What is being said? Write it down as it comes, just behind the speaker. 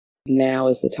Now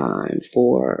is the time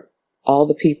for all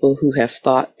the people who have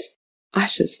thought, I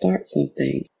should start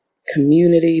something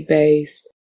community-based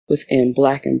within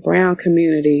Black and Brown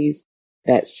communities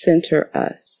that center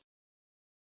us.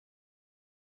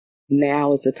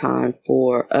 Now is the time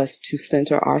for us to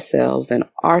center ourselves and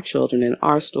our children and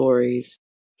our stories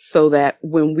so that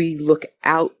when we look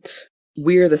out,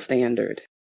 we're the standard.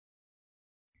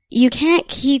 You can't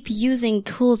keep using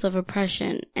tools of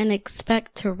oppression and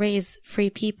expect to raise free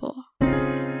people.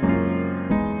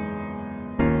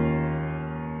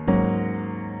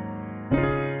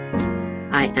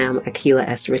 I am Akilah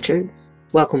S. Richards.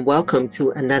 Welcome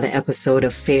to another episode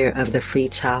of Fair of the Free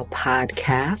Child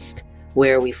podcast,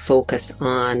 where we focus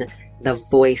on the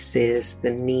voices,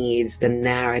 the needs, the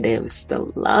narratives, the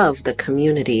love, the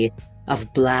community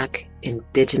of Black,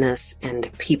 Indigenous,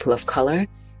 and people of color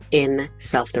in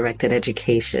self-directed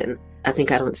education. I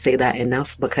think I don't say that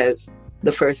enough because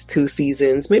the first 2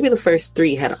 seasons, maybe the first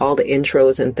 3 had all the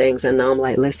intros and things, and now I'm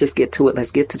like, let's just get to it.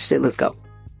 Let's get to shit. Let's go.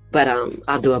 But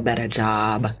I'll do a better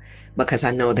job because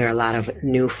I know there are a lot of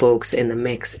new folks in the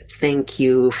mix. Thank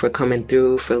you for coming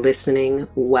through, for listening.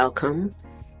 Welcome.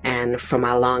 And for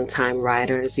my longtime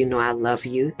riders, you know I love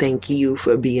you. Thank you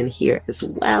for being here as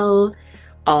well.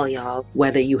 All y'all,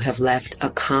 whether you have left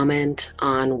a comment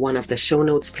on one of the show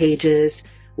notes pages,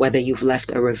 whether you've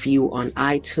left a review on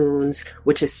iTunes,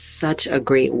 which is such a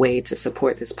great way to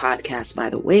support this podcast, by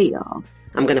the way, y'all.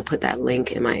 I'm going to put that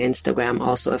link in my Instagram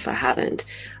also, if I haven't,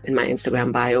 in my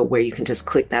Instagram bio, where you can just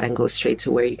click that and go straight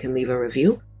to where you can leave a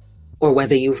review. Or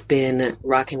whether you've been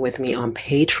rocking with me on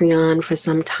Patreon for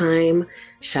some time,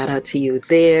 shout out to you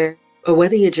there. Or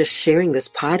whether you're just sharing this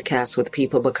podcast with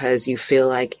people because you feel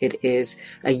like it is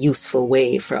a useful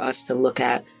way for us to look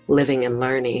at living and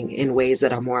learning in ways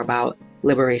that are more about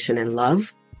liberation and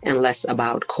love and less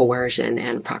about coercion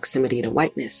and proximity to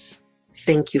whiteness.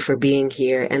 Thank you for being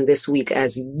here. And this week,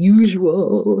 as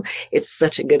usual, it's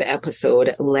such a good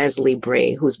episode. Leslie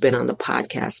Bray, who's been on the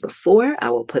podcast before,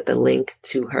 I will put the link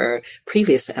to her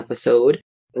previous episode,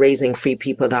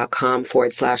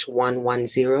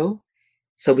 raisingfreepeople.com/110.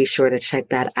 So be sure to check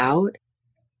that out.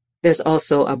 There's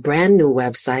also a brand new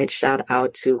website. Shout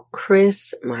out to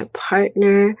Chris, my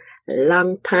partner,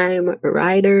 longtime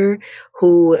writer,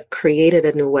 who created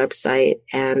a new website,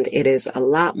 and it is a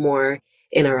lot more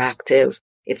interactive.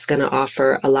 It's going to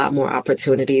offer a lot more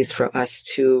opportunities for us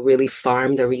to really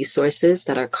farm the resources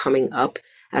that are coming up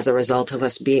as a result of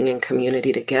us being in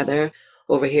community together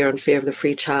over here on Fair of the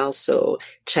Free Child. So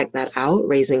check that out,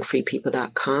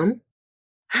 raisingfreepeople.com.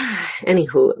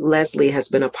 Anywho, Leslie has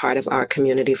been a part of our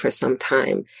community for some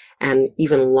time, and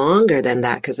even longer than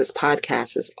that, because this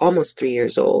podcast is almost 3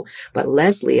 years old. But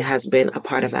Leslie has been a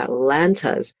part of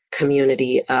Atlanta's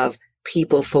community of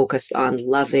people focused on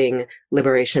loving,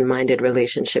 liberation-minded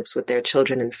relationships with their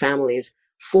children and families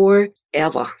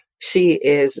forever. She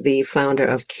is the founder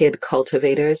of Kid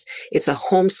Cultivators. It's a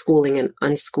homeschooling and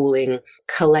unschooling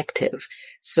collective.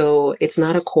 So it's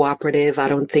not a cooperative. I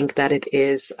don't think that it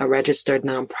is a registered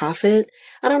nonprofit.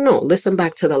 I don't know. Listen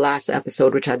back to the last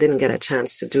episode, which I didn't get a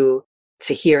chance to do,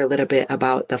 to hear a little bit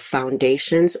about the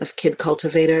foundations of Kid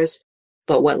Cultivators.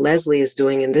 But what Leslie is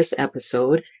doing in this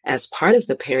episode, as part of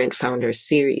the Parent Founders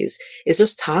series, is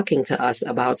just talking to us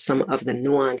about some of the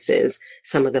nuances,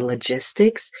 some of the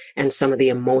logistics, and some of the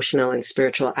emotional and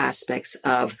spiritual aspects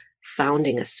of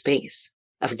founding a space,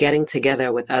 of getting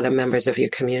together with other members of your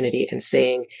community and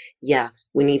saying, yeah,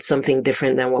 we need something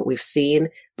different than what we've seen.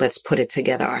 Let's put it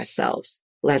together ourselves.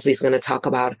 Leslie's going to talk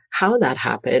about how that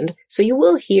happened. So you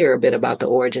will hear a bit about the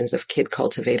origins of Kid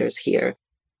Cultivators here.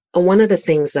 And one of the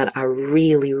things that I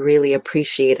really, really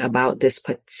appreciate about this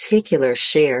particular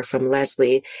share from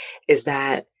Leslie is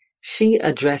that she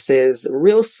addresses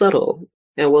real subtle,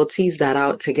 and we'll tease that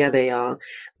out together, y'all,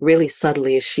 really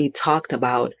subtly as she talked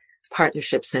about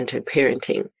partnership-centered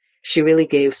parenting. She really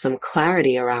gave some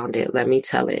clarity around it, let me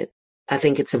tell it. I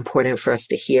think it's important for us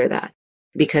to hear that,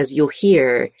 because you'll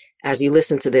hear as you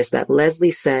listen to this that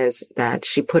Leslie says that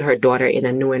she put her daughter in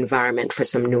a new environment for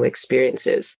some new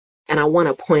experiences. And I want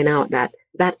to point out that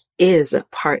that is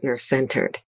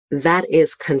partner-centered. That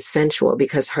is consensual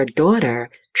because her daughter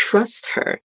trusts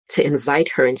her to invite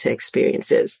her into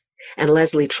experiences. And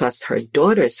Leslie trusts her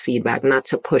daughter's feedback not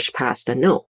to push past a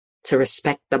no, to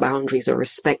respect the boundaries or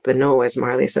respect the no, as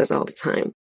Marley says all the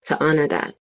time, to honor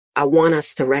that. I want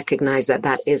us to recognize that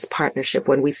that is partnership.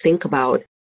 When we think about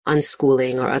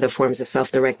unschooling or other forms of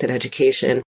self-directed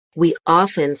education, we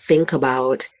often think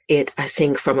about it, I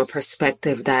think, from a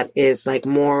perspective that is like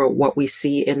more what we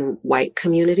see in white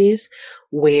communities,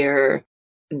 where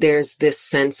there's this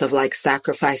sense of like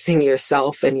sacrificing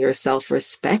yourself and your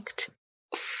self-respect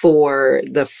for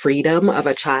the freedom of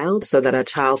a child so that a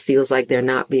child feels like they're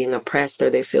not being oppressed or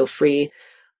they feel free.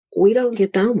 We don't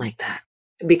get down like that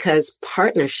because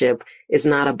partnership is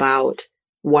not about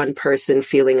one person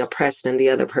feeling oppressed and the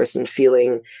other person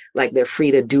feeling like they're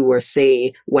free to do or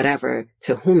say whatever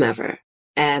to whomever.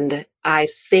 And I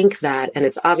think that, and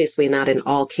it's obviously not in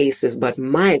all cases, but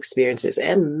my experiences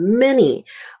and many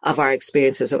of our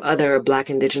experiences of other Black,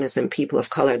 Indigenous, and people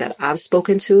of color that I've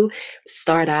spoken to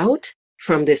start out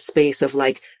from this space of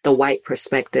like the white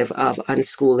perspective of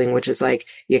unschooling, which is like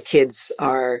your kids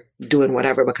are doing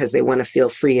whatever because they want to feel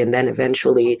free. And then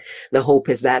eventually the hope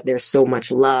is that there's so much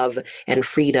love and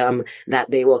freedom that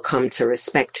they will come to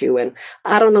respect you. And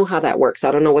I don't know how that works.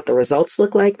 I don't know what the results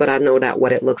look like, but I know that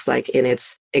what it looks like in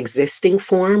its existing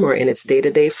form or in its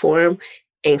day-to-day form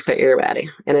ain't for everybody,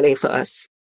 and it ain't for us.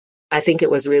 I think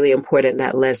it was really important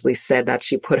that Leslie said that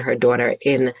she put her daughter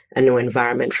in a new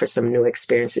environment for some new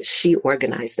experiences. She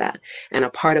organized that. And a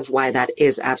part of why that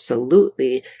is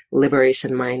absolutely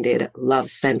liberation-minded,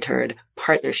 love-centered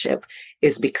partnership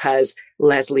is because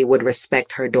Leslie would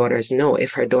respect her daughter's no.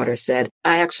 If her daughter said,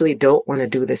 I actually don't want to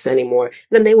do this anymore,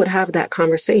 then they would have that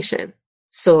conversation.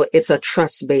 So it's a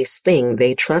trust-based thing.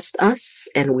 They trust us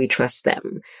and we trust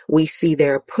them. We see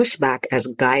their pushback as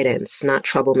guidance, not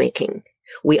troublemaking.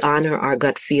 We honor our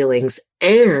gut feelings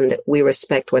and we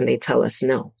respect when they tell us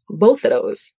no. Both of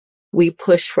those. We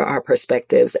push for our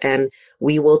perspectives and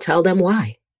we will tell them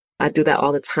why. I do that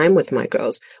all the time with my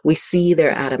girls. We see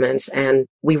their adamance and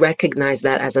we recognize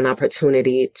that as an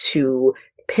opportunity to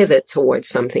pivot towards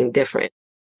something different.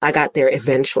 I got there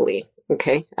eventually.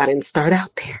 Okay. I didn't start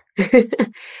out there.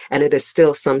 And it is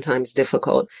still sometimes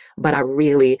difficult, but I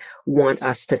really want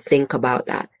us to think about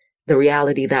that. The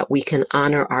reality that we can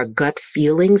honor our gut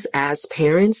feelings as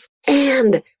parents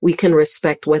and we can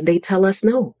respect when they tell us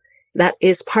no. That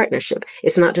is partnership.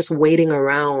 It's not just waiting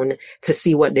around to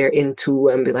see what they're into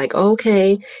and be like,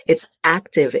 okay, it's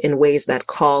active in ways that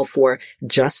call for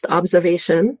just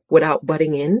observation without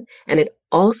butting in. And it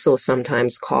also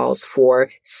sometimes calls for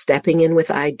stepping in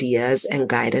with ideas and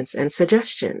guidance and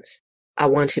suggestions. I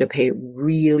want you to pay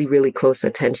really, really close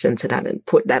attention to that and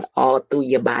put that all through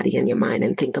your body and your mind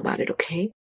and think about it, okay?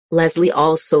 Leslie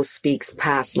also speaks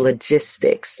past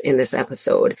logistics in this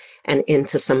episode and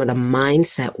into some of the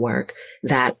mindset work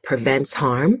that prevents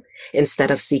harm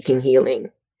instead of seeking healing.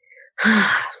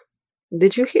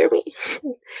 Did you hear me?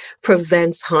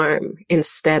 Prevents harm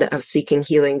instead of seeking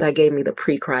healing. That gave me the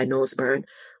pre-cry nose burn.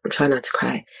 I'm trying not to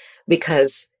cry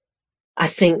because I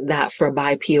think that for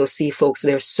BIPOC folks,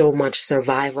 there's so much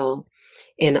survival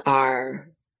in our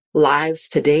lives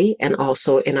today and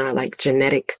also in our like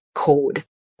genetic code.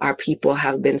 Our people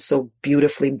have been so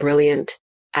beautifully brilliant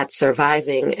at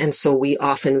surviving. And so we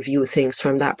often view things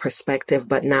from that perspective,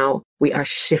 but now we are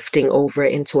shifting over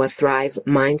into a thrive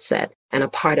mindset. And a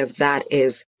part of that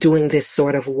is doing this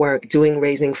sort of work, doing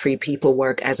raising free people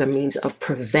work as a means of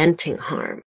preventing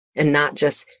harm and not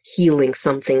just healing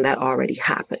something that already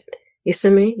happened. You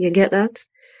see me? You get that?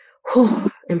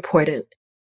 Whew, important.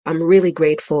 I'm really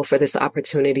grateful for this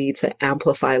opportunity to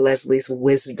amplify Leslie's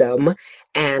wisdom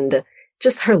and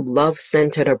just her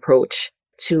love-centered approach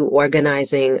to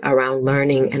organizing around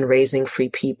learning and raising free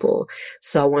people.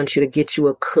 So I want you to get you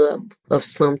a cup of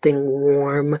something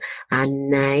warm and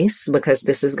nice because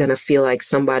this is going to feel like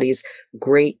somebody's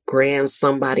great-grand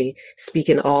somebody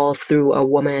speaking all through a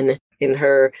woman in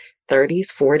her 30s,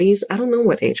 40s. I don't know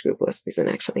what age group Leslie's in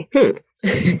actually.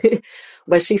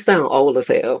 But she sound old as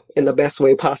hell in the best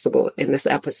way possible in this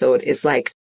episode. It's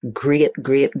like great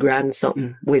grand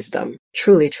something wisdom.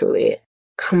 Truly, truly.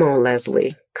 Come on,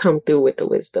 Leslie. Come through with the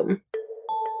wisdom.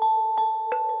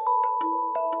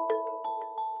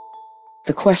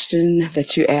 The question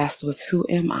that you asked was, who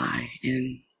am I?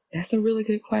 And that's a really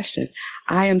good question.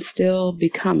 I am still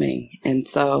becoming. And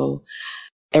so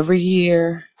every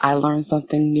year I learn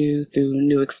something new through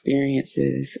new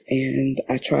experiences, and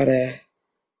I try to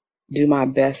do my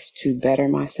best to better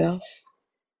myself.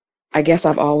 I guess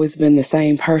I've always been the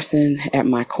same person at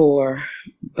my core,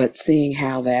 but seeing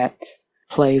how that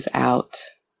plays out,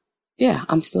 yeah,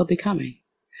 I'm still becoming.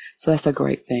 So that's a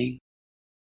great thing.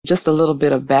 Just a little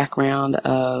bit of background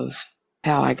of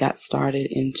how I got started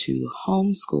into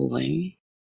homeschooling.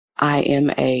 I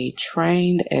am a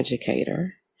trained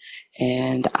educator,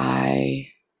 and I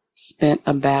spent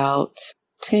about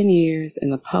 10 years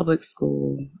in the public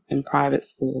school and private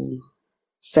school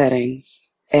settings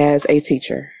as a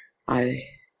teacher. I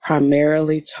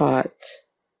primarily taught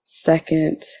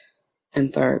second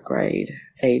and third grade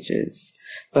ages,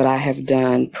 but I have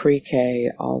done pre-K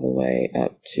all the way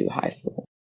up to high school.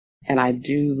 And I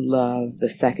do love the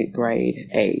second grade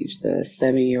age, the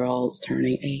 7-year-olds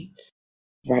turning 8,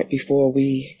 right before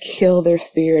we kill their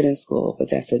spirit in school, but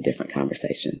that's a different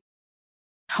conversation.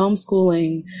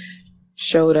 Homeschooling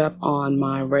showed up on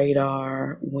my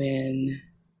radar when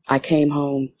I came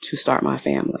home to start my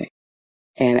family.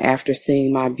 And after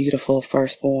seeing my beautiful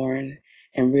firstborn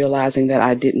and realizing that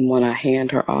I didn't want to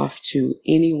hand her off to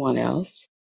anyone else,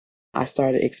 I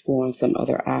started exploring some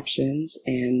other options.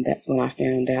 And that's when I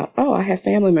found out, oh, I have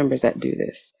family members that do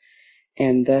this.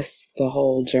 And thus the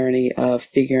whole journey of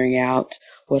figuring out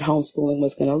what homeschooling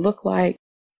was going to look like.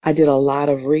 I did a lot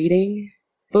of reading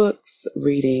books,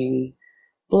 reading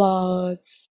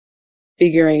blogs,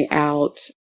 figuring out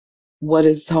what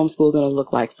is homeschool going to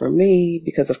look like for me?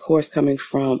 Because of course, coming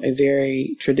from a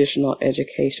very traditional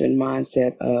education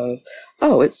mindset of,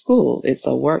 oh, it's school. It's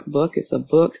a workbook. It's a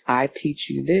book. I teach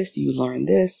you this. You learn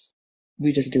this.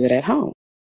 We just do it at home.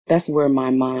 That's where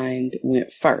my mind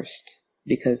went first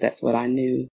because that's what I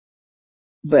knew.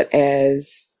 But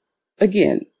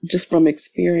again, just from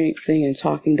experiencing and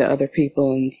talking to other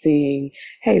people and seeing,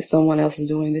 hey, someone else is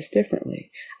doing this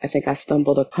differently. I think I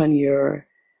stumbled upon your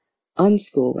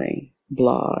unschooling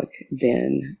blog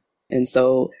then. And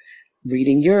so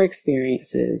reading your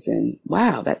experiences and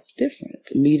wow, that's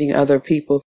different. Meeting other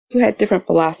people who had different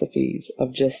philosophies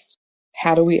of just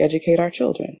how do we educate our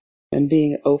children and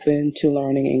being open to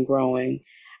learning and growing.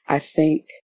 I think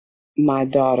my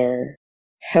daughter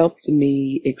helped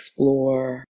me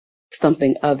explore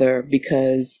something other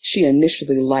because she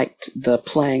initially liked the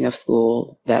playing of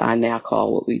school that I now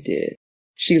call what we did.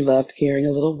 She loved carrying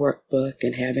a little workbook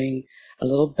and having a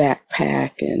little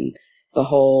backpack, and the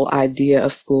whole idea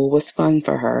of school was fun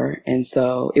for her. And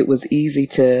so it was easy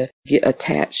to get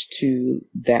attached to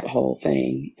that whole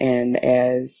thing. And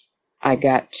as I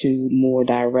got to more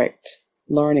direct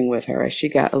learning with her, as she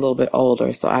got a little bit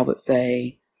older, so I would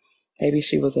say maybe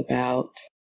she was about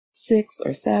 6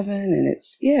 or 7, and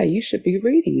it's, yeah, you should be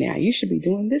reading now. You should be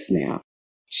doing this now.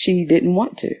 She didn't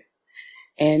want to.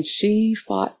 And she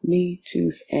fought me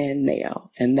tooth and nail.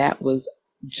 And that was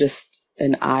just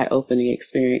an eye-opening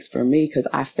experience for me because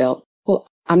I felt, well,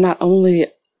 I'm not only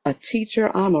a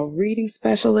teacher, I'm a reading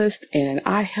specialist and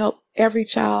I help every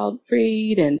child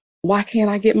read. And why can't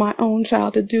I get my own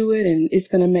child to do it? And it's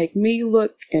going to make me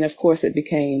look. And of course, it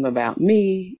became about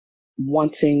me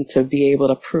wanting to be able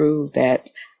to prove that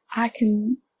I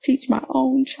can teach my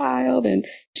own child. And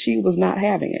she was not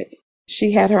having it.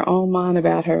 She had her own mind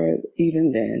about her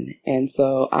even then. And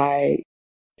so I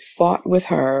fought with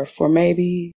her for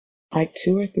maybe like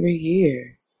 2 or 3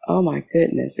 years. Oh my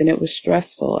goodness. And it was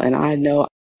stressful. And I know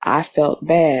I felt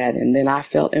bad. And then I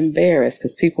felt embarrassed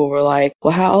because people were like,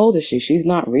 well, how old is she? She's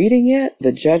not reading yet?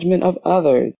 The judgment of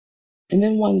others. And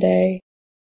then one day,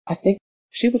 I think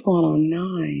she was going on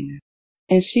 9.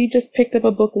 And she just picked up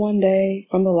a book one day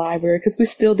from the library because we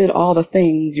still did all the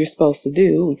things you're supposed to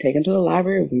do. We take them to the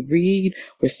library, we read,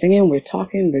 we're singing, we're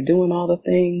talking, we're doing all the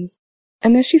things.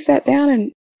 And then she sat down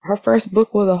and her first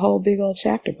book was a whole big old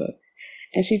chapter book.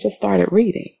 And she just started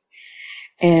reading.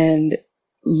 And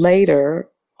later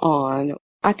on,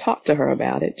 I talked to her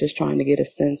about it, just trying to get a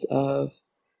sense of,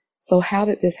 so how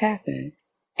did this happen?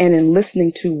 And in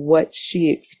listening to what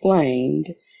she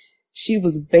explained, she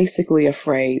was basically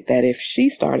afraid that if she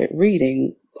started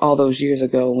reading all those years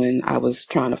ago when I was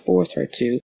trying to force her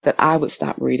to, that I would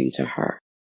stop reading to her.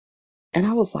 And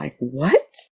I was like,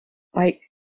 what? Like,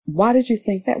 why did you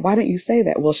think that? Why didn't you say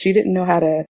that? Well, she didn't know how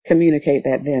to communicate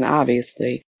that then,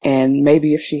 obviously. And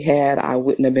maybe if she had, I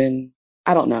wouldn't have been,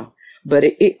 I don't know. But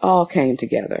it all came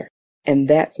together. And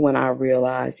that's when I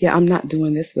realized, yeah, I'm not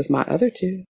doing this with my other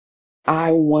 2.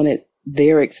 I wanted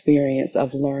their experience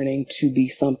of learning to be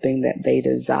something that they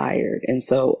desired. And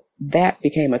so that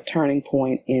became a turning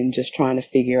point in just trying to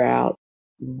figure out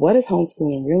what is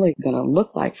homeschooling really going to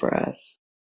look like for us?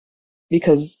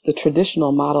 Because the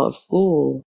traditional model of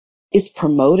school is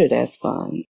promoted as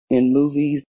fun in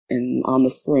movies and on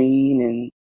the screen, and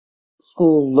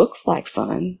school looks like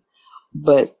fun.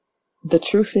 But the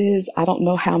truth is, I don't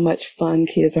know how much fun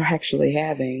kids are actually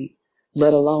having,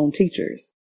 let alone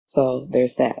teachers. So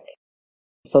there's that.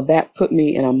 So that put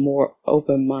me in a more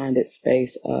open-minded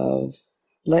space of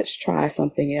let's try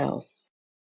something else.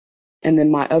 And then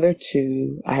my other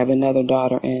 2, I have another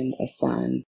daughter and a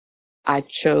son. I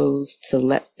chose to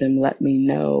let them let me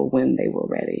know when they were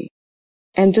ready.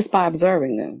 And just by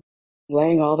observing them,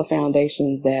 laying all the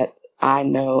foundations that I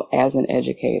know as an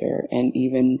educator and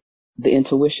even the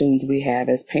intuitions we have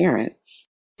as parents,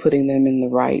 putting them in the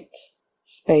right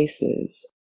spaces.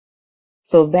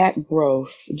 So that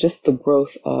growth, just the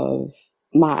growth of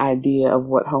my idea of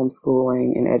what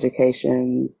homeschooling and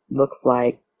education looks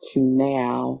like to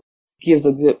now gives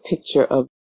a good picture of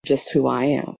just who I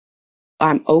am.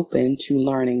 I'm open to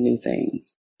learning new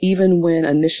things. Even when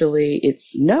initially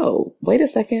it's no, wait a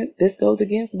second, this goes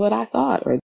against what I thought,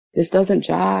 or this doesn't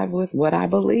jive with what I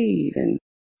believe. And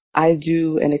I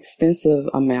do an extensive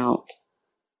amount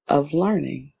of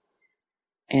learning.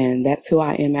 And that's who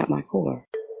I am at my core.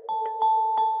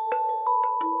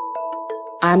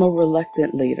 I'm a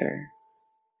reluctant leader.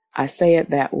 I say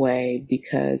it that way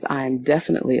because I'm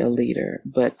definitely a leader,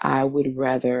 but I would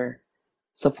rather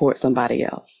support somebody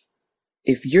else.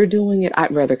 If you're doing it,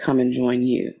 I'd rather come and join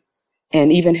you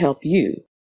and even help you.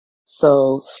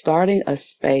 So starting a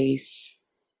space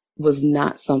was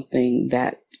not something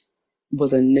that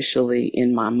was initially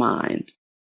in my mind.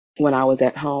 When I was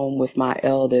at home with my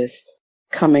eldest,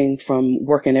 coming from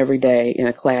working every day in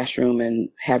a classroom and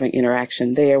having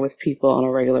interaction there with people on a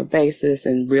regular basis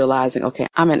and realizing, okay,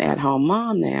 I'm an at-home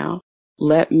mom now.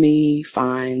 Let me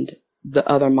find the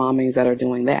other mommies that are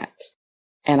doing that.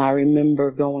 And I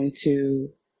remember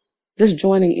just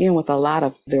joining in with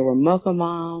there were Mocha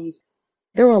moms.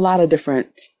 There were a lot of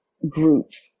different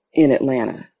groups in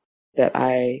Atlanta that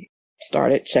I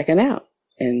started checking out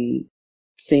and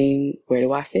seeing, where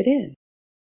do I fit in?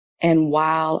 And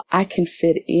while I can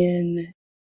fit in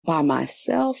by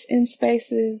myself in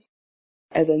spaces,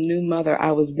 as a new mother,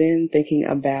 I was then thinking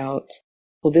about,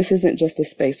 well, this isn't just a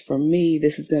space for me.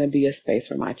 This is going to be a space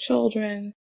for my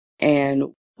children.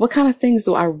 And what kind of things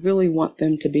do I really want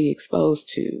them to be exposed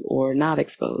to or not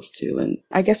exposed to? And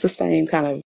I guess the same kind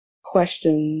of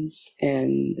questions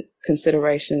and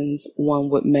considerations one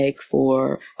would make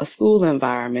for a school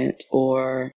environment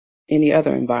or any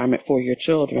other environment for your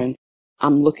children.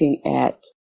 I'm looking at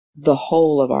the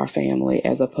whole of our family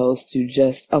as opposed to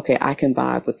just, okay, I can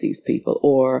vibe with these people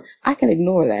or I can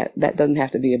ignore that. That doesn't have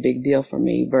to be a big deal for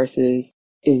me versus,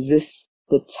 is this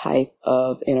the type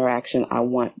of interaction I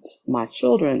want my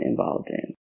children involved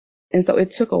in? And so it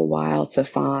took a while to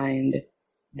find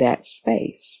that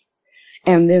space.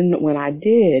 And then when I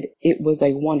did, it was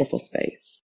a wonderful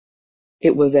space.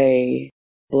 It was a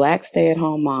Black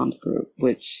stay-at-home moms group,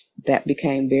 which that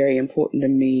became very important to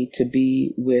me to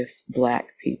be with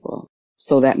Black people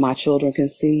so that my children can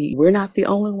see we're not the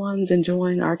only ones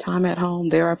enjoying our time at home.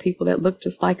 There are people that look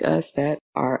just like us that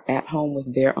are at home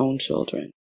with their own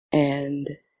children. And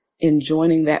in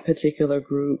joining that particular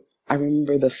group, I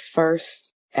remember the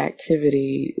first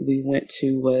activity we went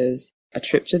to was a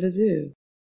trip to the zoo.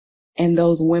 And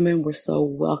those women were so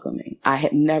welcoming. I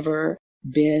had never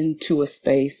been to a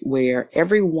space where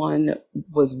everyone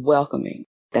was welcoming.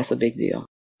 That's a big deal.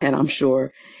 And I'm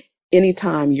sure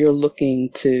anytime you're looking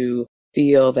to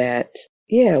feel that,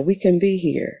 yeah, we can be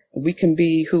here. We can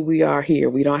be who we are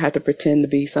here. We don't have to pretend to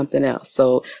be something else.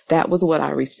 So that was what I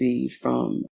received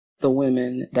from the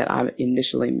women that I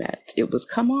initially met. It was,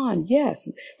 come on, yes.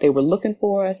 They were looking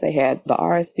for us. They had the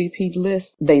RSVP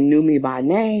list. They knew me by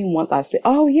name. Once I said,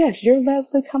 oh, yes, you're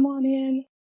Leslie, come on in.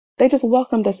 They just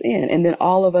welcomed us in. And then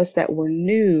all of us that were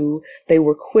new, they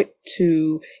were quick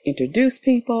to introduce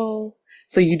people.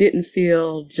 So you didn't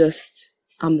feel just,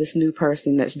 I'm this new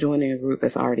person that's joining a group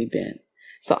that's already been.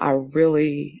 So I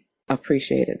really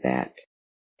appreciated that.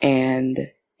 And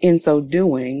in so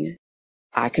doing,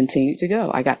 I continued to go.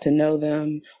 I got to know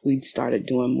them. We started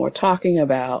doing more talking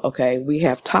about, okay, we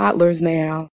have toddlers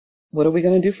now. What are we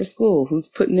going to do for school? Who's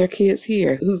putting their kids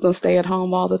here? Who's going to stay at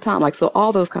home all the time? So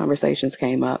all those conversations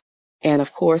came up. And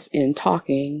of course, in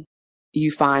talking,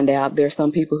 you find out there's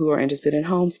some people who are interested in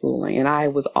homeschooling. And I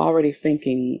was already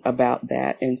thinking about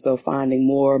that. And so finding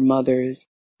more mothers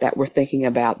that were thinking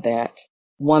about that.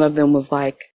 One of them was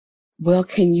like, well,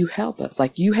 can you help us?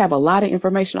 Like, you have a lot of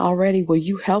information already. Will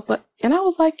you help us? And I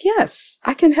was like, yes,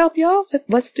 I can help y'all.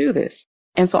 Let's do this.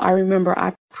 And so I remember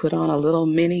I put on a little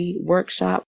mini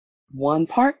workshop one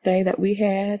park day that we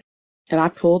had. And I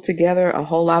pulled together a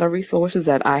whole lot of resources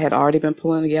that I had already been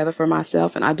pulling together for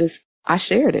myself. And I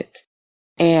shared it.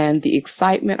 And the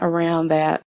excitement around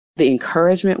that, the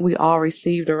encouragement we all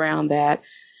received around that,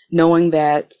 knowing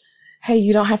that, hey,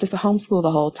 you don't have to homeschool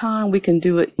the whole time. We can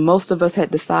do it. Most of us had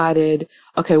decided,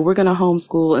 okay, we're going to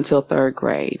homeschool until third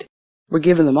grade. We're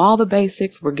giving them all the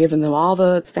basics. We're giving them all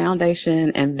the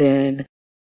foundation, and then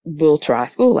we'll try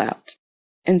school out.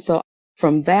 And so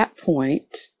from that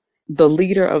point, the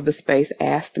leader of the space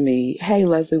asked me, hey,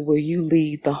 Leslie, will you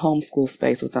lead the homeschool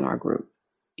space within our group?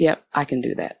 Yep, I can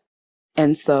do that.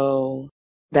 And so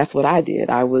that's what I did.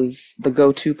 I was the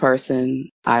go-to person.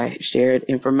 I shared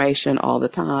information all the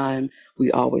time.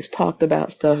 We always talked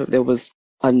about stuff. If there was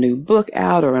a new book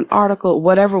out or an article,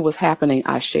 whatever was happening,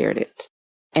 I shared it.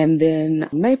 And then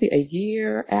maybe a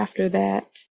year after that,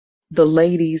 the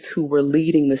ladies who were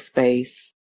leading the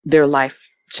space, their life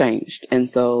changed. And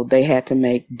so they had to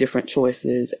make different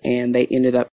choices, and they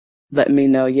ended up letting me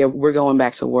know, yeah, we're going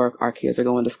back to work. Our kids are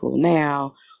going to school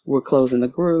now. We're closing the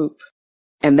group.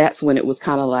 And that's when it was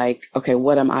kind of like, okay,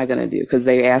 what am I going to do? Because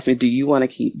they asked me, do you want to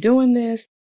keep doing this?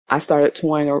 I started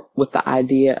toying with the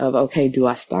idea of, okay, do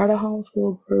I start a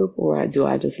homeschool group, or do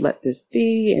I just let this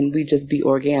be and we just be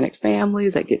organic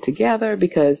families that get together?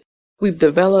 Because we've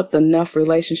developed enough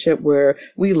relationship where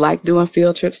we like doing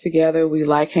field trips together. We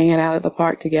like hanging out at the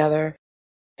park together.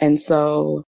 And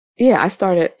so, yeah, I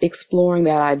started exploring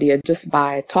that idea just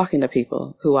by talking to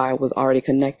people who I was already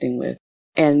connecting with.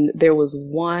 And there was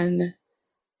one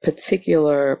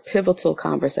particular pivotal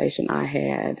conversation I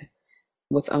had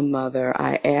with a mother.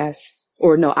 I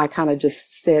kind of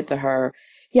just said to her,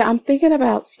 yeah, I'm thinking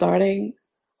about starting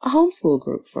a homeschool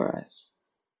group for us.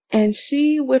 And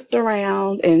she whipped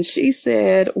around and she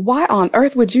said, why on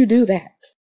earth would you do that?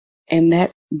 And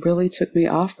that really took me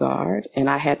off guard. And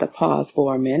I had to pause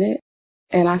for a minute.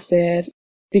 And I said,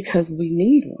 because we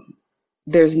need one.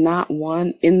 There's not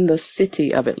one in the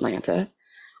city of Atlanta.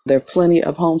 There are plenty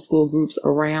of homeschool groups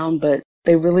around, but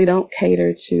they really don't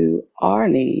cater to our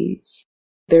needs.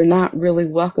 They're not really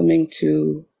welcoming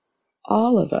to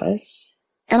all of us.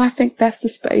 And I think that's the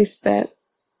space that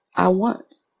I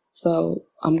want. So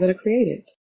I'm going to create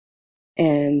it.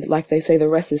 And like they say, the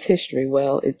rest is history.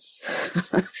 Well,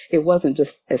 it wasn't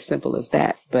just as simple as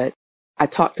that, but I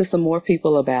talked to some more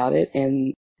people about it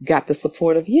and got the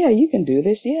support of, yeah, you can do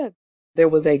this. Yeah. There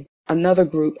was another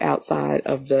group outside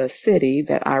of the city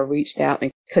that I reached out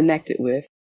and connected with.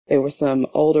 There were some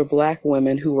older Black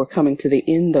women who were coming to the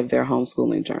end of their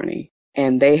homeschooling journey,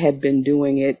 and they had been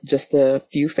doing it, just a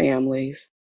few families,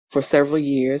 for several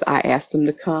years. I asked them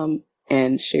to come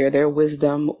and share their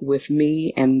wisdom with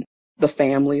me and the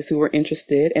families who were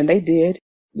interested, and they did.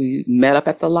 We met up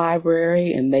at the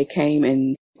library, and they came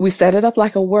and we set it up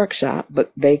like a workshop,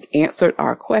 but they answered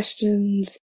our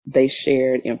questions. They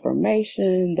shared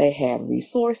information. They had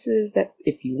resources that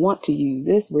if you want to use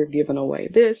this, we're giving away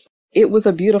this. It was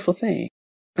a beautiful thing.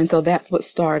 And so that's what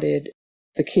started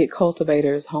the Kid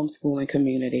Cultivators homeschooling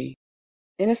community.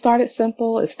 And it started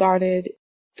simple. It started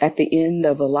at the end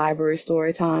of a library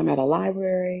story time at a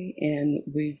library, and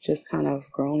we've just kind of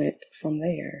grown it from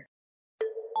there.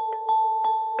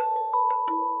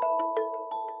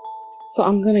 So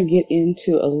I'm going to get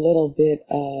into a little bit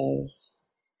of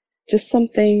just some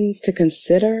things to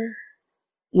consider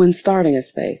when starting a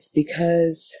space,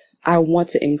 because I want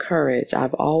to encourage.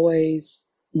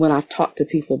 When I've talked to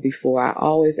people before, I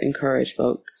always encourage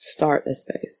folks, start a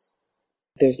space.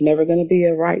 There's never going to be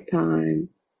a right time.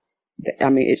 I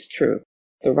mean, it's true.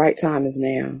 The right time is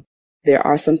now. There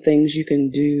are some things you can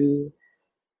do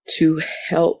to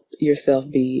help yourself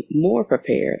be more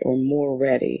prepared or more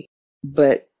ready.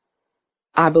 But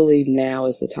I believe now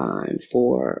is the time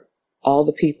for all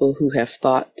the people who have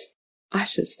thought, I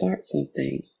should start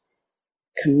something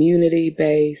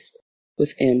community-based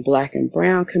within Black and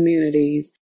Brown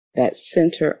communities that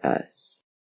center us.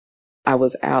 I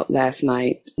was out last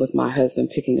night with my husband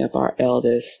picking up our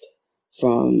eldest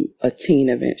from a teen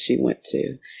event she went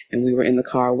to, and we were in the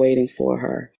car waiting for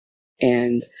her,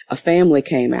 and a family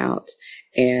came out,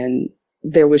 and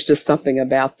there was just something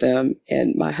about them,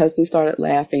 and my husband started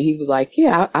laughing. He was like,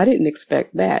 yeah, I didn't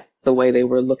expect that, the way they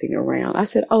were looking around. I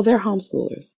said, oh, they're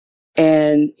homeschoolers.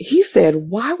 And he said,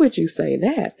 why would you say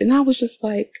that? And I was just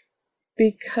like,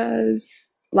 because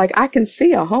like I can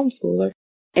see a homeschooler.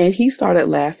 And he started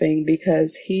laughing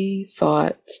because he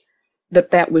thought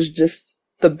that was just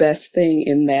the best thing,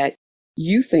 in that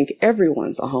you think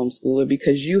everyone's a homeschooler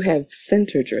because you have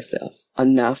centered yourself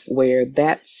enough where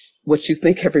that's what you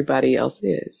think everybody else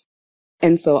is.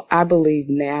 And so I believe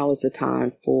now is the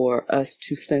time for us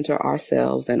to center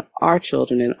ourselves and our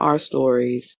children and our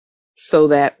stories, so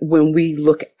that when we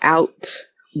look out,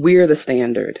 we're the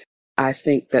standard. I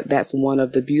think that that's one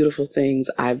of the beautiful things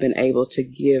I've been able to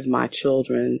give my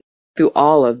children through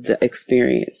all of the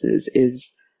experiences,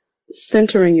 is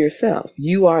centering yourself.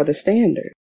 You are the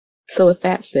standard. So with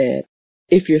that said,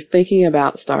 if you're thinking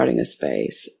about starting a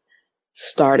space,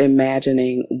 start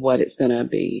imagining what it's going to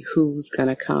be, who's going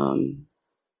to come,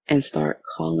 and start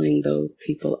calling those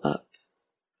people up.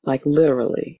 Like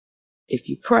literally. If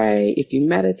you pray, if you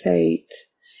meditate,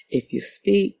 if you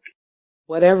speak,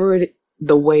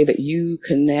 the way that you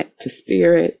connect to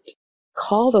spirit,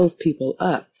 call those people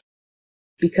up,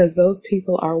 because those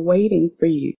people are waiting for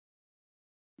you.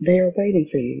 They are waiting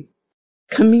for you.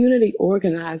 Community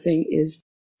organizing is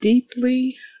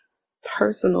deeply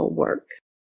personal work.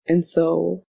 And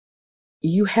so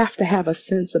you have to have a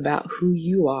sense about who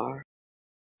you are.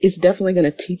 It's definitely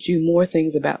going to teach you more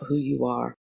things about who you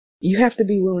are. You have to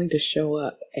be willing to show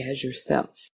up as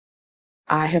yourself.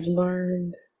 I have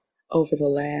learned over the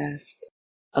last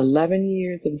 11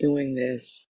 years of doing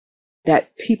this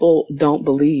that people don't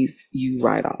believe you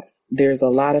right off. There's a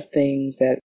lot of things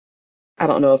that I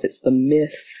don't know if it's the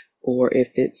myth or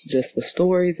if it's just the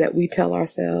stories that we tell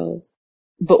ourselves.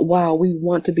 But while we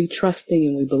want to be trusting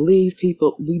and we believe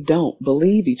people, we don't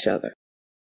believe each other.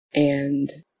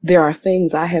 And there are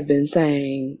things I have been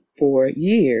saying for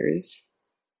years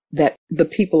that the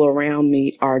people around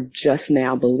me are just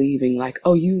now believing, like,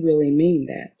 oh, you really mean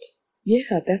that?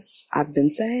 Yeah, I've been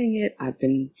saying it. I've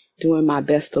been doing my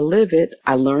best to live it.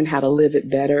 I learn how to live it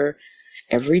better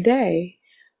every day.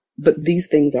 But these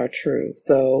things are true.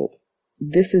 So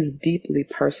this is deeply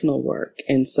personal work.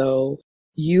 And so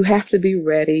you have to be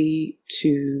ready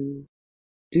to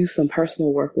do some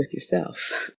personal work with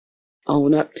yourself.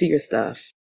 Own up to your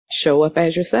stuff. Show up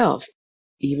as yourself,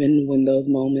 even when those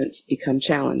moments become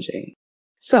challenging.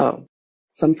 So,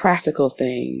 some practical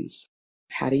things.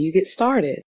 How do you get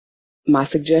started? My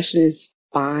suggestion is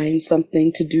find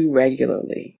something to do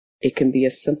regularly. It can be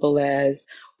as simple as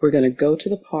we're going to go to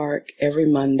the park every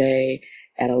Monday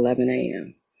at 11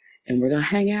 a.m. and we're going to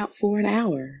hang out for an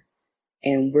hour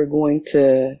and we're going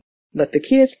to let the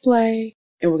kids play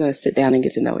and we're going to sit down and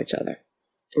get to know each other.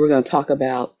 We're going to talk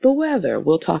about the weather.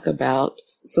 We'll talk about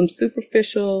some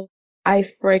superficial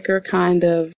icebreaker kind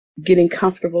of getting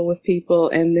comfortable with people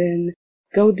and then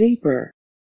go deeper.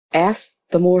 Ask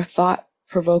the more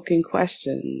thought-provoking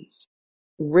questions.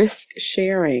 Risk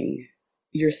sharing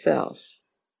yourself.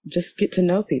 Just get to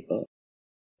know people.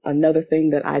 Another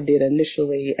thing that I did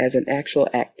initially as an actual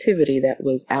activity that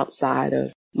was outside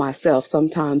of myself,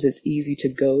 sometimes it's easy to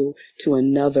go to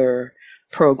another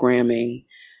programming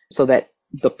so that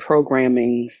the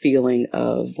programming feeling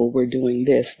of, well, we're doing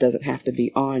this doesn't have to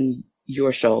be on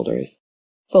your shoulders.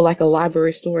 So like a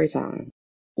library story time,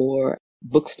 or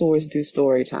bookstores do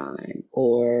story time,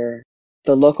 or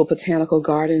the local botanical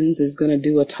gardens is going to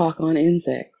do a talk on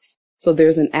insects. So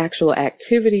there's an actual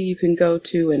activity you can go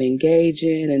to and engage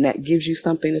in, and that gives you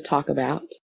something to talk about,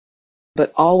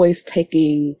 but always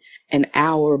taking an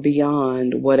hour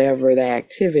beyond whatever the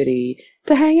activity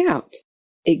to hang out.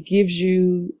 It gives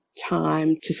you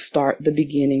time to start the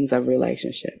beginnings of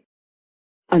relationship.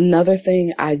 Another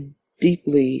thing I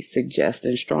deeply suggest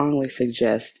and strongly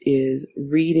suggest is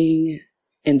reading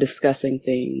and discussing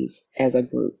things as a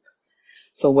group.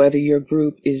 So whether your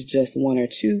group is just 1 or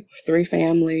 2, 3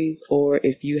 families, or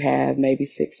if you have maybe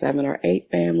 6, 7, or 8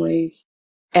 families,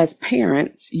 as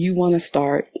parents, you want to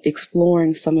start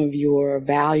exploring some of your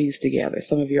values together,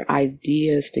 some of your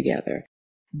ideas together.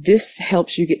 This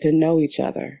helps you get to know each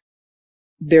other.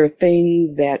 There are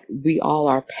things that we all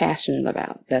are passionate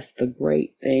about. That's the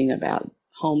great thing about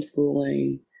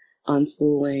homeschooling,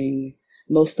 unschooling.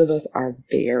 Most of us are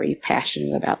very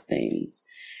passionate about things.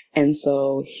 And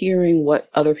so hearing what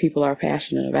other people are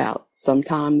passionate about,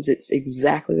 sometimes it's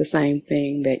exactly the same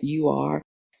thing that you are.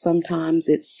 Sometimes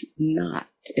it's not,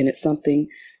 and it's something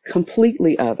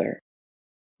completely other.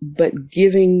 But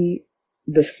giving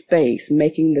the space,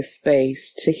 making the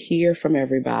space to hear from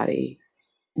everybody,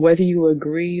 whether you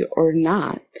agree or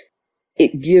not,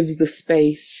 it gives the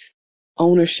space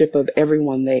ownership of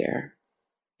everyone there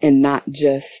and not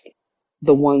just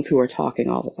the ones who are talking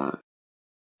all the time.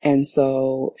 And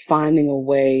so finding a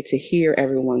way to hear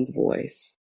everyone's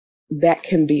voice, that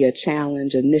can be a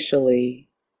challenge initially,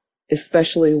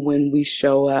 especially when we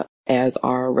show up as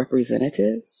our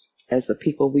representatives, as the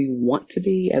people we want to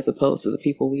be, as opposed to the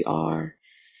people we are.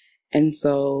 And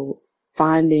so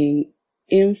finding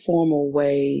informal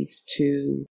ways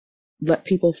to let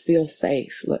people feel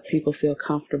safe, let people feel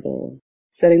comfortable,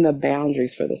 setting the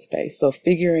boundaries for the space. So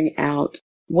figuring out,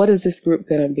 what is this group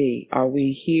going to be? Are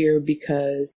we here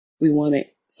because we want to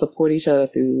support each other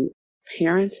through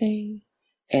parenting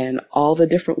and all the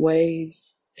different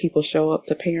ways people show up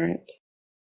to parent?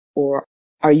 Or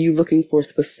are you looking for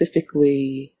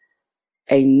specifically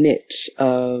a niche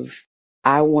of,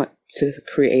 I want to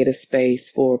create a space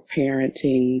for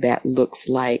parenting that looks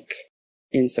like,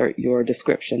 insert your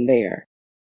description there.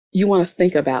 You want to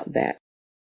think about that.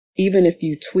 Even if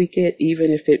you tweak it,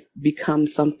 even if it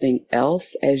becomes something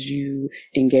else as you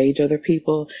engage other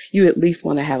people, you at least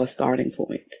want to have a starting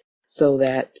point so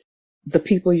that the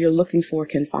people you're looking for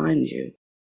can find you.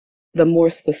 The more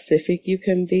specific you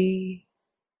can be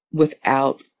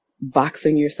without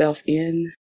boxing yourself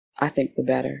in, I think the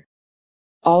better.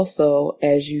 Also,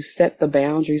 as you set the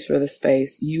boundaries for the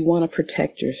space, you want to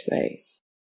protect your space.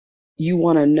 You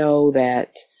want to know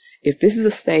that If this is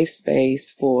a safe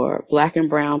space for Black and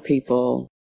brown people,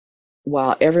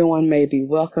 while everyone may be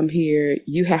welcome here,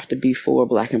 you have to be for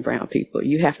Black and brown people.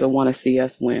 You have to want to see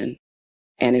us win.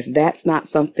 And if that's not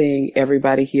something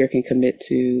everybody here can commit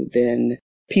to, then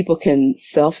people can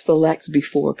self-select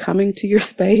before coming to your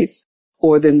space,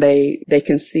 or then they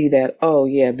can see that, oh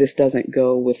yeah, this doesn't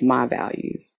go with my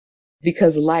values.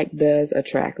 Because like does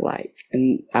attract like.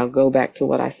 And I'll go back to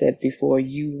what I said before.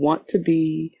 You want to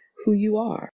be who you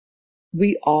are.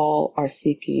 We all are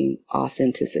seeking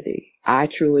authenticity. I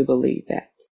truly believe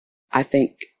that. I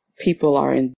think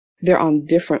people they're on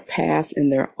different paths in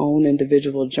their own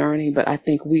individual journey, but I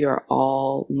think we are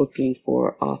all looking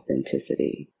for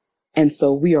authenticity. And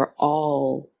so we are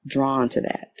all drawn to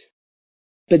that.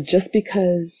 But just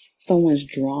because someone's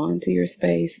drawn to your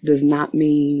space does not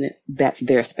mean that's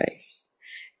their space.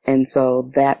 And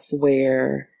so that's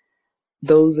where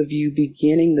those of you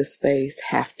beginning the space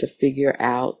have to figure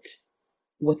out,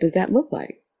 what does that look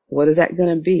like? What is that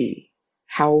going to be?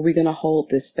 How are we going to hold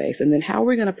this space? And then how are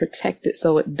we going to protect it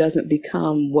so it doesn't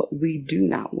become what we do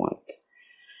not want?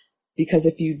 Because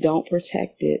if you don't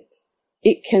protect it,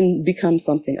 it can become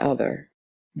something other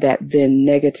that then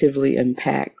negatively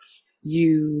impacts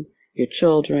you, your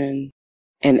children,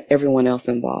 and everyone else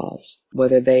involved,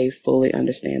 whether they fully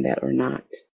understand that or not.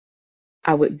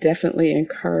 I would definitely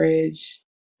encourage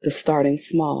the starting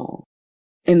small.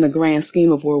 In the grand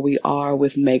scheme of where we are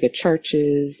with mega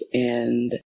churches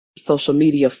and social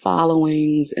media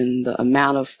followings and the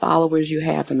amount of followers you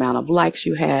have, the amount of likes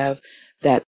you have,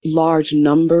 that large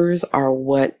numbers are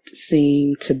what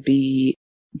seem to be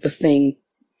the thing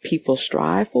people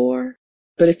strive for.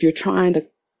 But if you're trying to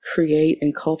create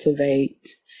and cultivate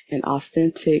an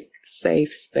authentic,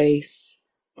 safe space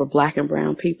for Black and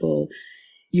brown people,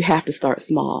 you have to start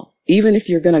small. Even if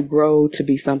you're going to grow to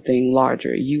be something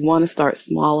larger, you want to start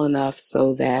small enough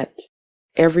so that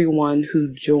everyone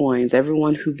who joins,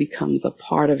 everyone who becomes a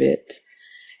part of it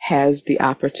has the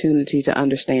opportunity to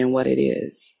understand what it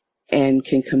is and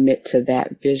can commit to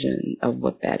that vision of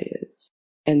what that is.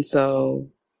 And so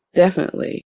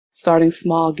definitely starting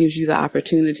small gives you the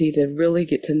opportunity to really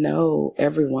get to know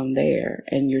everyone there,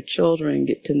 and your children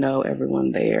get to know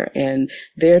everyone there and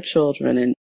their children.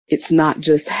 And it's not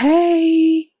just,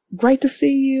 hey, great to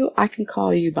see you. I can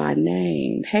call you by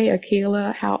name. Hey,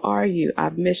 Akila, how are you?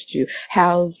 I've missed you.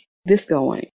 How's this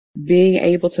going? Being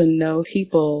able to know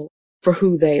people for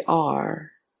who they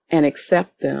are and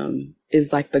accept them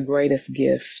is like the greatest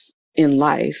gift in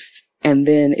life. And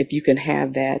then if you can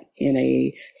have that in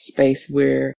a space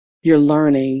where you're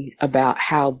learning about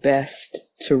how best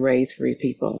to raise free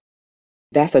people,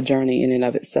 that's a journey in and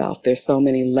of itself. There's so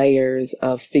many layers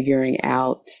of figuring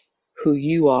out who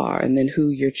you are and then who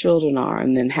your children are,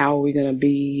 and then how are we going to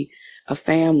be a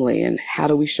family, and how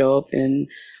do we show up in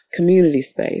community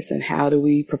space, and how do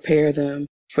we prepare them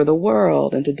for the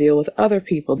world and to deal with other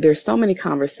people. There's so many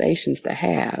conversations to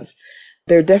have.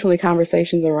 There are definitely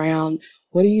conversations around,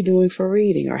 what are you doing for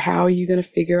reading? Or how are you going to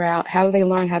figure out, how do they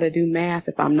learn how to do math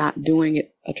if I'm not doing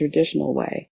it a traditional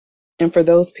way? And for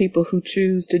those people who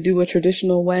choose to do a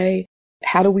traditional way,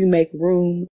 how do we make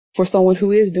room for someone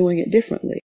who is doing it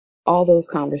differently? All those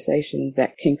conversations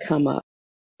that can come up.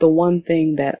 The one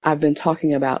thing that I've been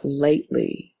talking about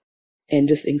lately and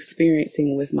just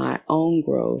experiencing with my own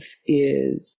growth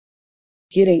is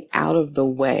getting out of the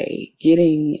way,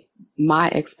 getting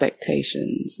my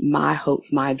expectations, my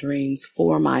hopes, my dreams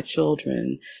for my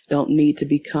children don't need to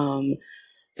become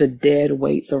the dead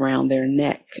weights around their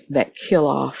neck that kill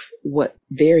off what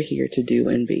they're here to do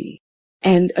and be.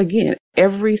 And again,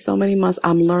 every so many months,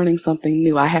 I'm learning something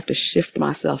new. I have to shift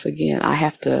myself again. I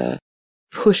have to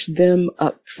push them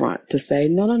up front to say,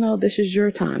 no, this is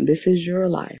your time. This is your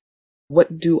life.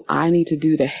 What do I need to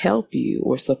do to help you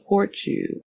or support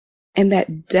you? And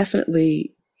that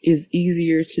definitely is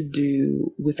easier to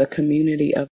do with a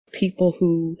community of people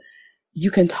who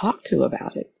you can talk to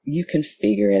about it. You can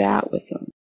figure it out with them.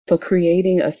 So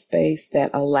creating a space that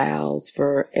allows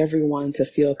for everyone to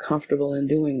feel comfortable in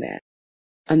doing that.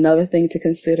 Another thing to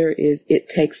consider is it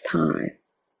takes time.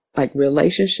 Like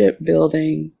relationship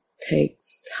building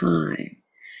takes time.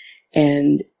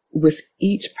 And with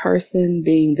each person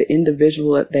being the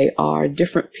individual that they are,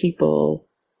 different people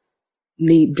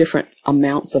need different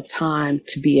amounts of time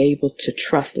to be able to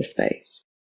trust a space.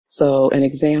 So an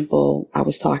example, I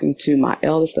was talking to my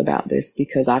eldest about this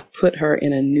because I've put her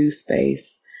in a new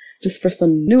space just for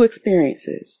some new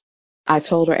experiences. I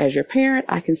told her, as your parent,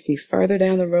 I can see further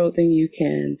down the road than you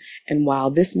can. And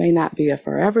while this may not be a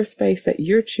forever space that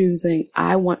you're choosing,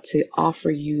 I want to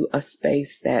offer you a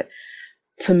space that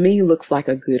to me looks like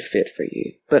a good fit for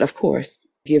you. But of course,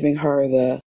 giving her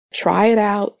the try it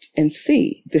out and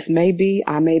see.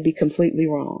 I may be completely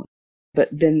wrong, but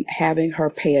then having her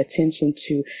pay attention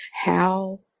to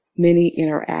how many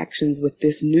interactions with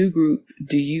this new group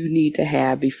do you need to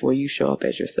have before you show up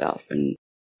as yourself? And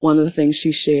one of the things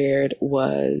she shared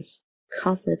was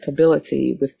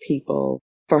comfortability with people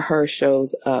for her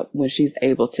shows up when she's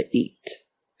able to eat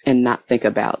and not think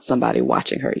about somebody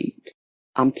watching her eat.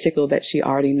 I'm tickled that she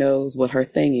already knows what her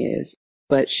thing is,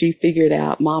 but she figured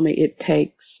out, Mommy, it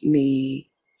takes me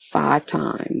 5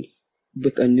 times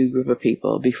with a new group of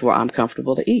people before I'm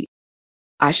comfortable to eat.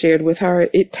 I shared with her,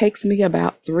 it takes me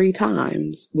about 3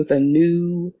 times with a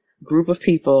new group of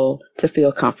people to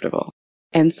feel comfortable.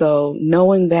 And so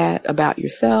knowing that about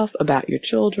yourself, about your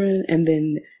children, and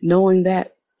then knowing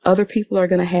that other people are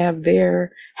going to have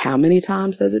their, how many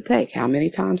times does it take? How many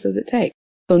times does it take?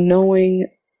 So knowing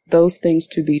those things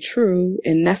to be true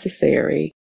and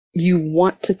necessary, you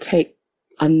want to take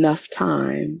enough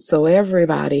time so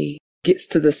everybody gets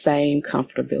to the same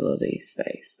comfortability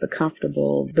space,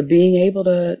 the being able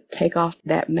to take off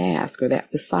that mask or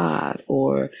that facade,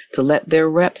 or to let their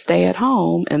rep stay at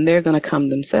home and they're going to come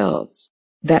themselves.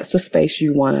 That's the space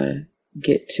you want to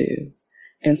get to.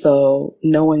 And so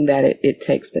knowing that it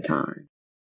takes the time.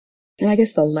 And I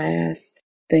guess the last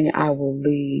thing I will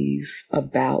leave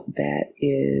about that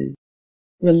is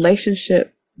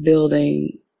relationship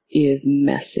building is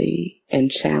messy and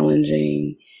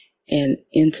challenging and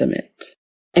intimate.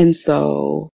 And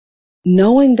so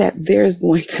knowing that there's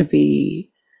going to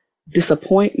be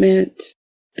disappointment,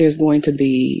 there's going to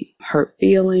be hurt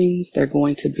feelings, there's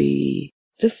going to be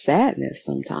just sadness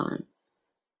sometimes.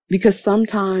 Because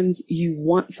sometimes you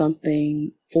want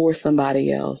something for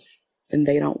somebody else and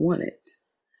they don't want it.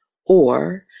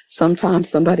 Or sometimes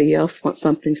somebody else wants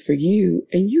something for you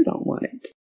and you don't want it.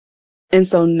 And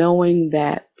so knowing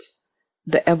that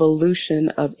the evolution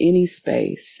of any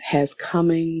space has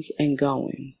comings and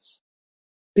goings,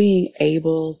 being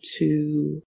able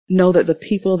to know that the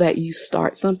people that you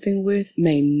start something with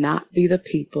may not be the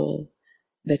people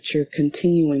that you're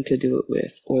continuing to do it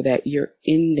with or that you're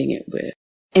ending it with.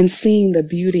 And seeing the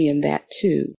beauty in that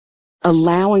too.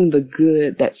 Allowing the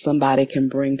good that somebody can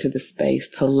bring to the space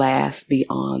to last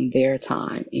beyond their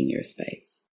time in your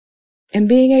space. And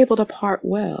being able to part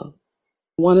well.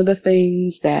 One of the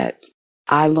things that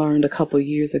I learned a couple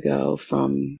years ago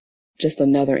from just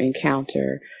another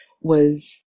encounter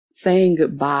was saying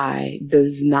goodbye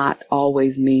does not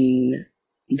always mean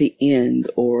the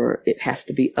end, or it has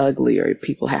to be ugly, or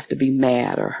people have to be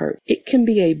mad or hurt. It can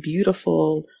be a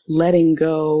beautiful letting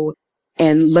go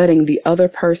and letting the other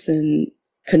person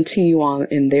continue on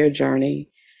in their journey,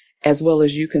 as well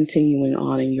as you continuing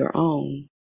on in your own.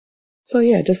 So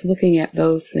yeah, just looking at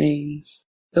those things,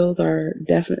 those are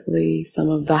definitely some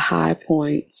of the high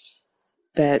points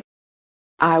that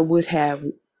I would have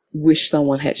wished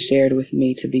someone had shared with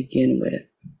me to begin with.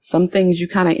 Some things you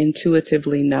kind of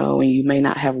intuitively know and you may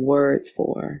not have words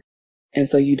for. And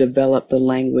so you develop the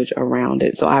language around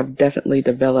it. So I've definitely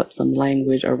developed some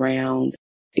language around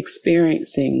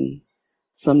experiencing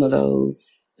some of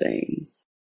those things.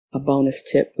 A bonus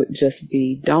tip would just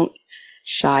be don't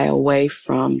shy away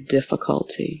from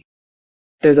difficulty.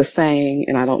 There's a saying,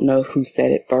 and I don't know who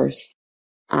said it first,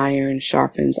 iron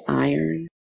sharpens iron.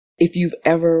 If you've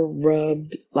ever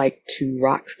rubbed like 2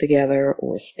 rocks together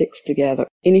or sticks together,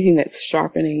 anything that's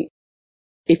sharpening,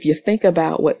 if you think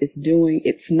about what it's doing,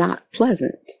 it's not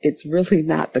pleasant. It's really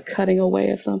not. The cutting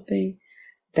away of something,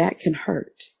 that can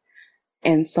hurt.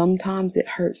 And sometimes it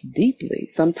hurts deeply.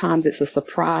 Sometimes it's a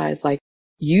surprise, like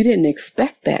you didn't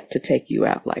expect that to take you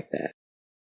out like that.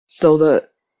 So the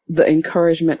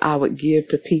encouragement I would give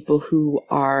to people who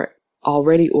are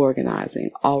already organizing,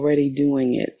 already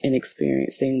doing it, and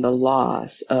experiencing the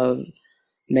loss of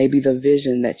maybe the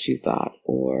vision that you thought,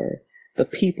 or the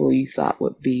people you thought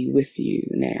would be with you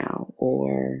now,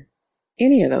 or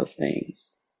any of those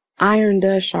things. Iron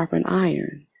does sharpen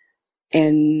iron.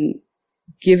 And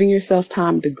giving yourself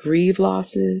time to grieve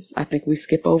losses, I think we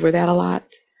skip over that a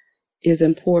lot, is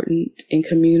important in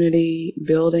community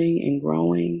building and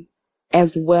growing,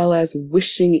 as well as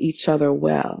wishing each other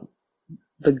well.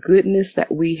 The goodness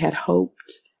that we had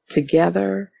hoped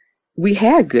together, we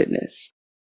had goodness.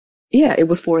 Yeah, it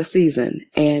was for a season.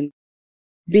 And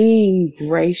being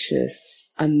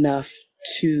gracious enough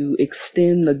to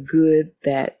extend the good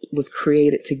that was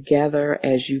created together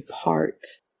as you part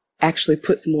actually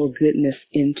puts more goodness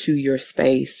into your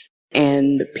space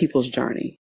and people's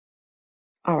journey.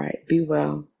 All right, be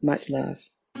well. Much love.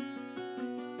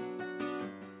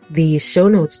 The show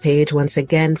notes page, once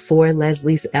again, for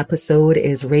Leslie's episode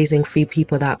is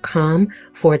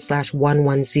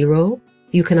raisingfreepeople.com/110.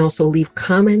 You can also leave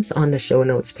comments on the show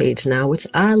notes page now, which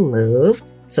I love.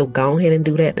 So go ahead and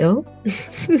do that though.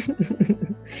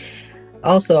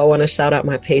 Also, I want to shout out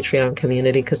my Patreon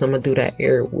community because I'm going to do that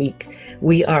every week.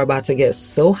 We are about to get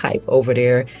so hype over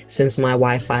there since my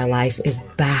Wi-Fi life is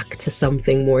back to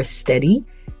something more steady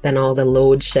than all the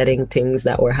load shedding things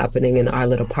that were happening in our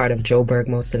little part of Joburg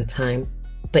most of the time.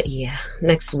 But yeah,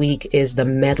 next week is the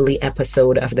medley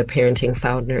episode of the Parenting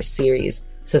Founders series.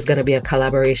 So it's going to be a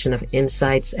collaboration of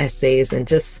insights, essays, and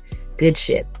just good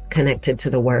shit connected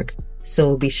to the work.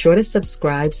 So be sure to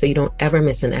subscribe so you don't ever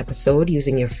miss an episode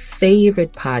using your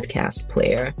favorite podcast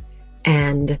player.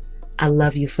 And I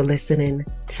love you for listening.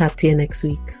 Chat to you next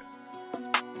week.